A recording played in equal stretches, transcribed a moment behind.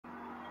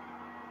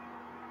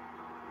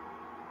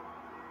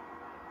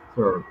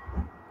Third,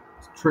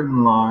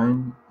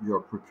 streamline your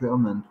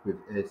procurement with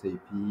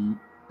SAP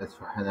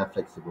S/4HANA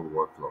flexible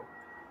workflow.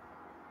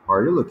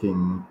 Are you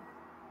looking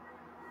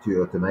to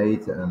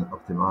automate and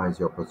optimize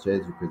your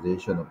purchase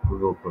requisition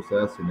approval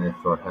process in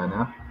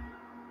S/4HANA?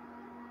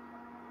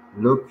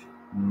 Look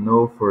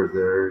no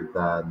further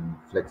than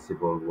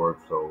flexible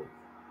workflow.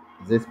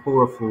 This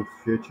powerful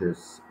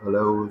features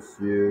allows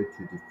you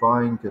to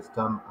define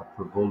custom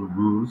approval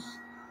rules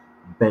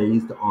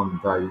based on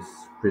various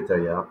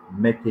criteria,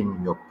 making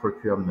your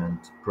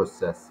procurement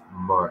process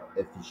more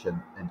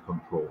efficient and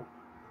controlled.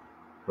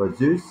 For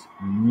those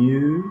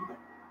new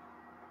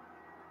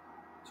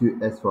to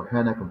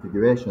S/4HANA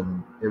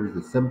configuration, here is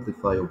a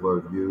simplified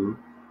overview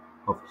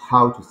of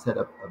how to set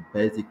up a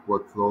basic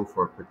workflow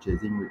for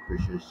purchasing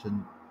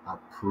requisition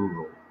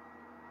approval.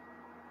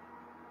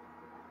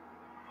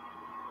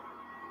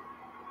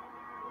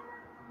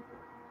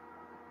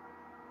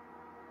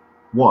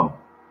 1.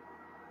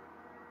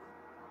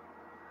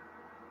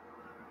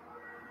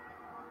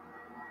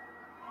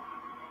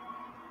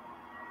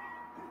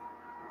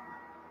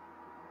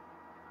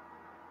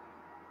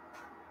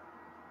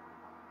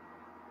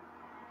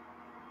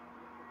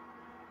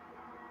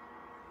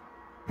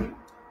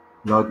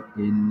 Log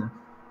in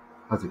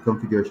as a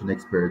configuration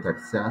expert.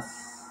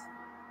 Access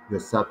your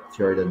SAP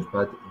Fiori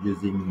launchpad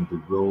using the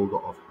role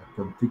of a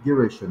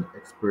configuration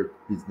expert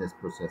business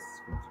process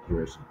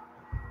configuration.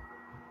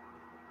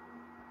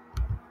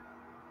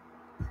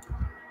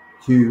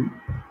 2.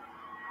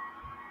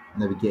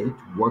 Navigate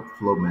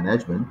workflow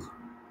management.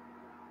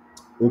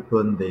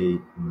 Open the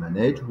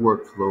Manage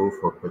Workflow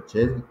for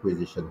Purchase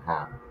Requisition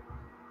tab.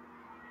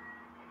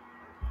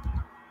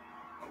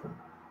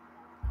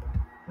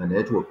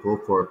 Manage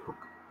Workflow for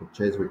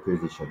Purchase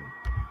Requisition.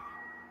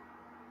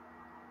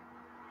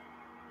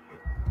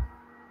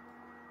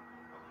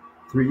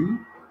 3.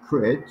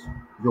 Create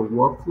your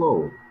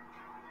workflow.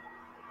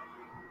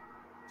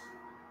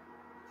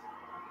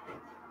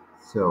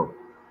 So,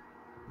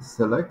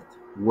 select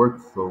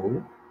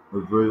Workflow,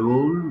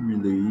 Overall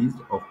Release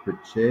of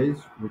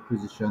Purchase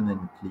Requisition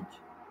and click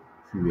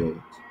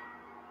Create.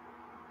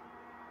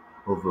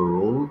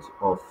 Overall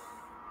of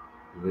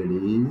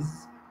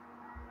Release,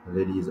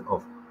 Release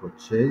of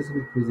Purchase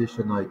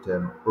Requisition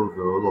item,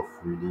 Overall of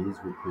Release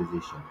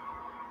Requisition.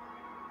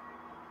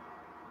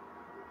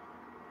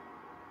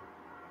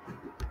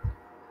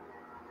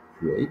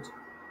 Create.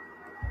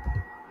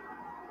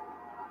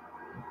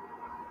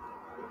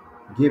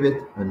 Give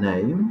it a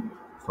name,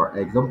 for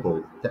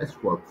example,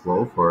 Test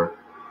Workflow for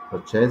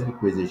Purchase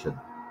Requisition.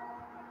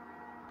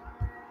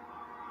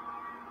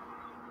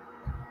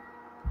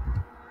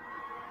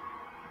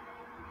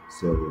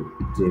 So,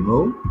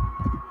 Demo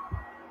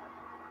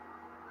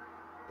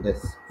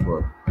S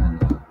for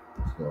HANA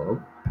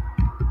Cloud.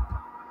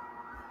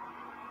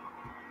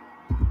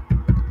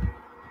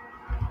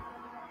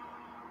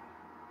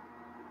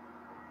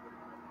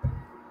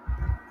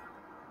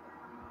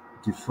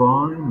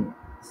 Define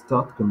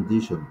start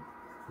condition.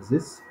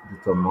 This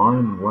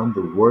determines when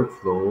the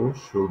workflow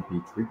should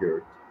be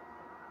triggered.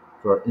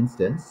 For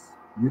instance,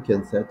 you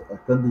can set a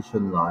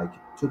condition like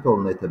total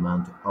net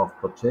amount of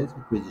purchase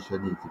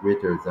requisition is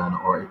greater than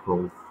or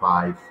equal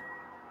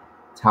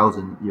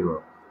 5,000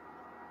 euro.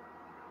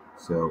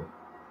 So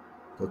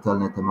total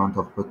net amount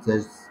of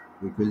purchase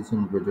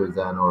requisition greater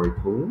than or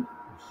equal,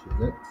 which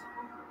is it.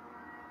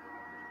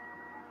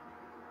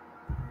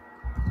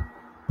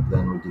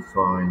 Then we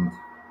defined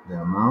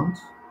the amount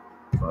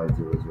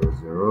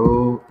 5000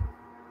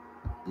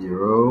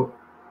 euro,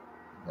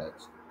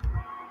 that's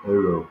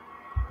euro.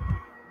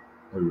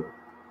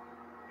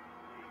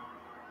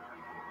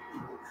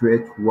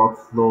 Create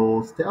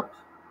workflow step.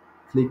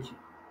 Click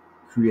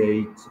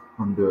Create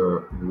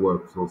under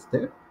Workflow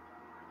step.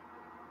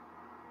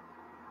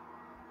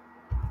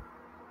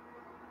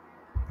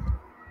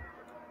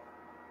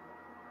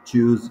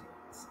 Choose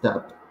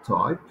step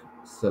type.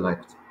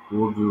 Select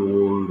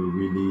Overall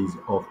Release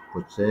of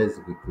Purchase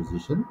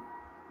Requisition.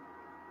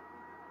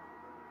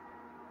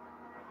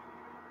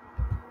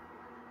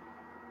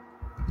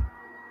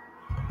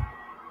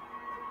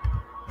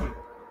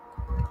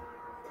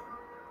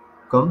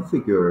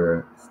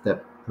 Configure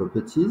step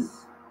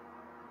properties.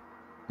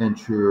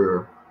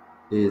 Ensure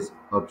is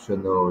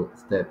optional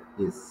step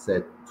is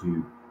set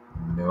to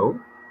no.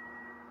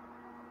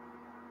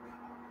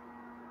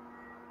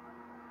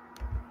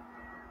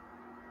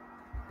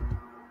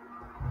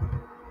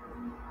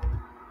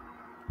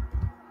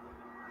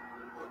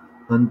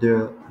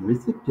 Under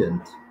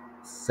recipient,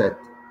 set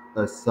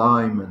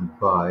assignment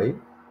by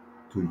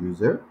to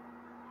user.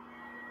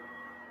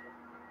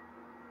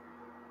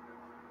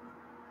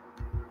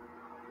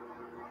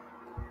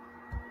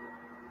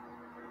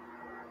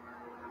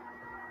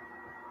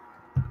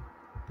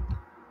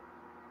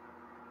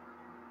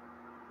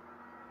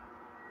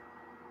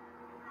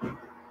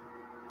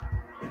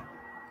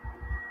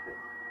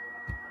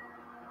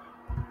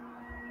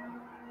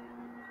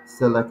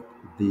 Select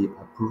the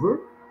approver.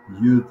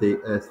 Use the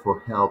S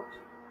for help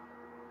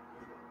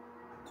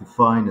to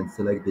find and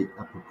select the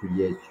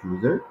appropriate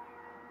user.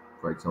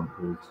 For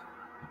example,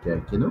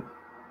 Delkino.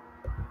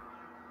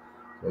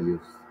 So I use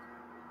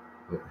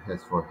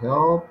has for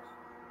help.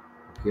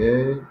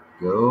 Okay,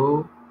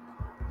 go.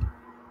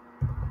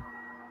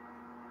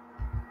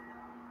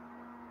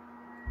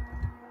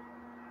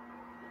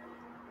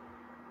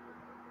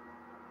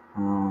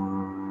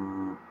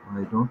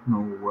 I don't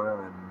know where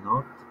I'm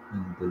not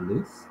in the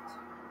list.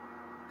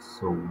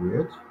 So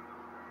weird.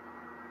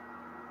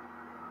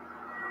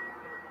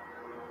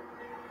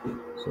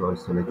 So I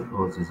select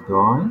all this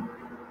guy.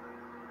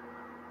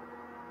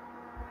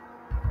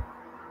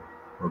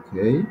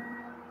 Okay.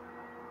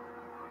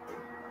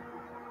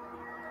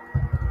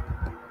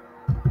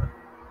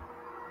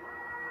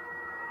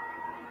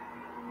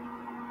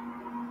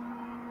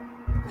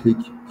 Click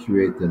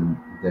create and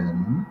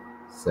then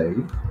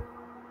save.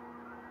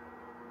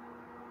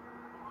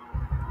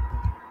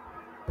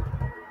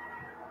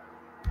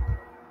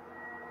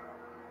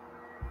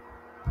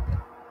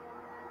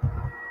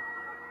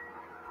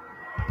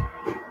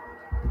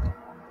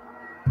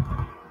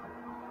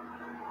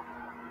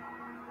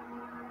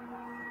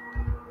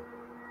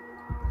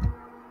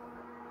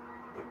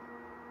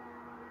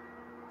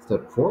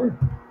 Step 4.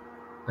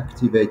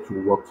 Activate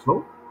your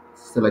workflow.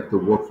 Select the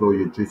workflow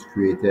you just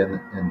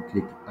created and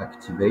click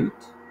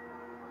activate.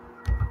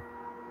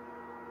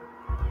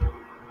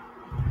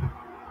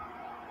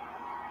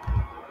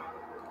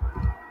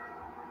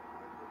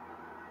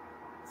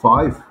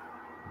 5.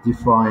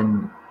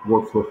 Define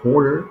workflow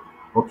order,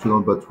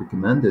 optional but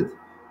recommended.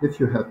 If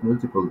you have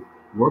multiple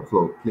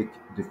workflow, click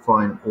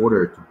define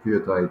order to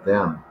prioritize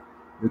them.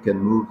 You can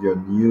move your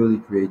newly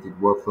created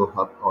workflow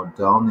up or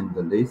down in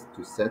the list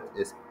to set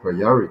its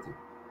priority.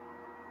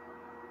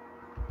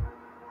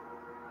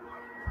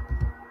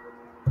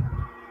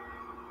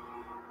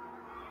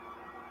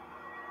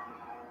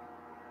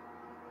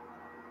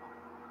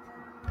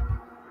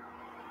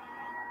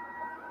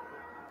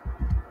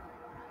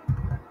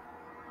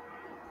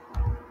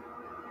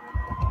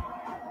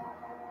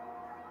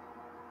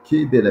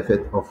 Key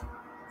benefit of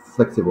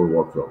flexible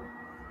workflow.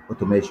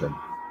 Automation.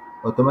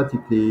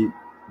 Automatically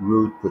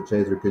route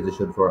purchase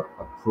requisition for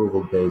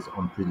approval based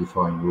on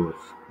predefined rules.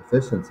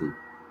 Efficiency.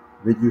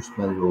 Reduce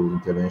manual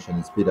intervention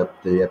and speed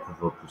up the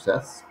approval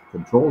process.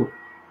 Control.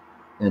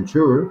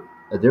 Ensure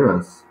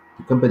adherence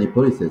to company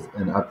policies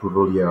and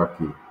approval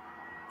hierarchy.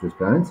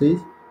 Transparency.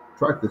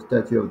 Track the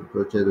status of the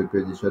purchase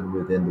requisition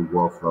within the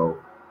workflow.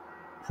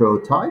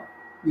 Prototype.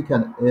 You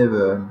can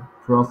even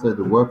translate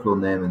the workflow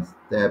name and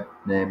step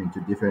name into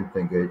different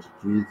languages.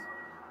 Use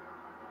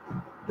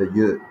the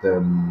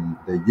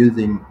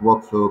using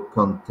workflow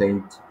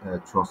content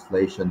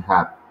translation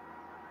app.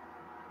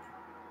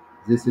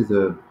 This is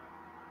a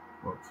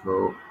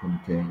workflow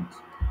content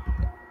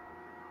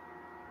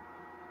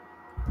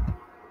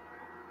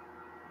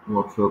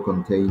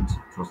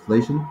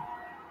translation.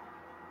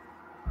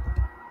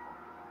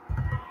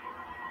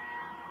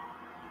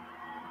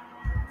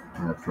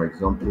 For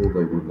example,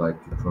 they would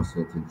like to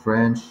translate in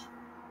French,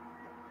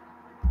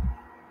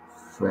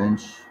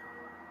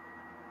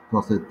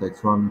 translate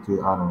text from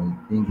to I don't know,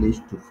 English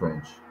to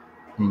French,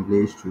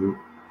 English to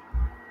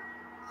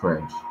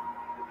French.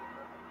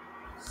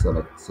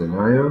 Select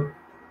scenario,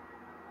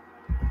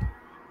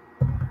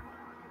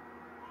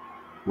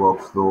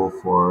 workflow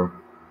for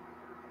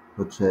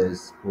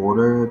purchase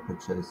order,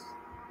 purchase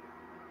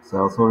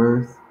sales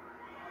orders,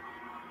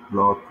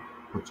 block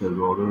purchase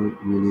order,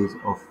 release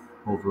of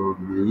over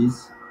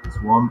release. This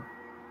one.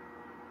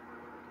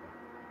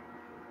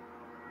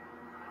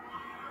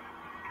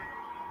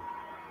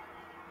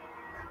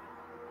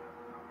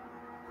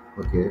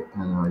 Okay,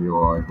 and now you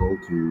are able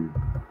to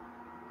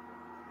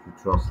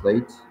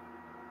translate.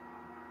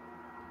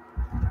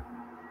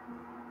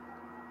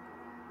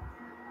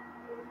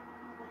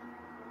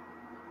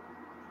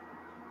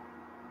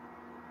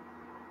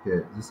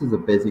 Okay, this is a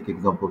basic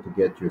example to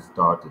get you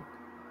started.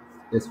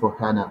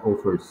 S/4HANA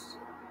offers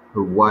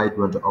a wide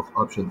range of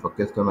options for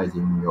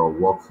customizing your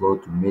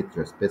workflow to meet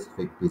your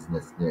specific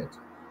business needs.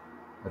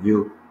 Have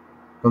you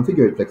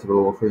configured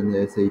flexible offer in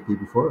SAP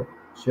before?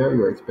 Share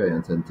your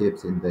experience and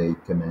tips in the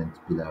comment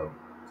below.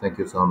 Thank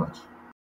you so much.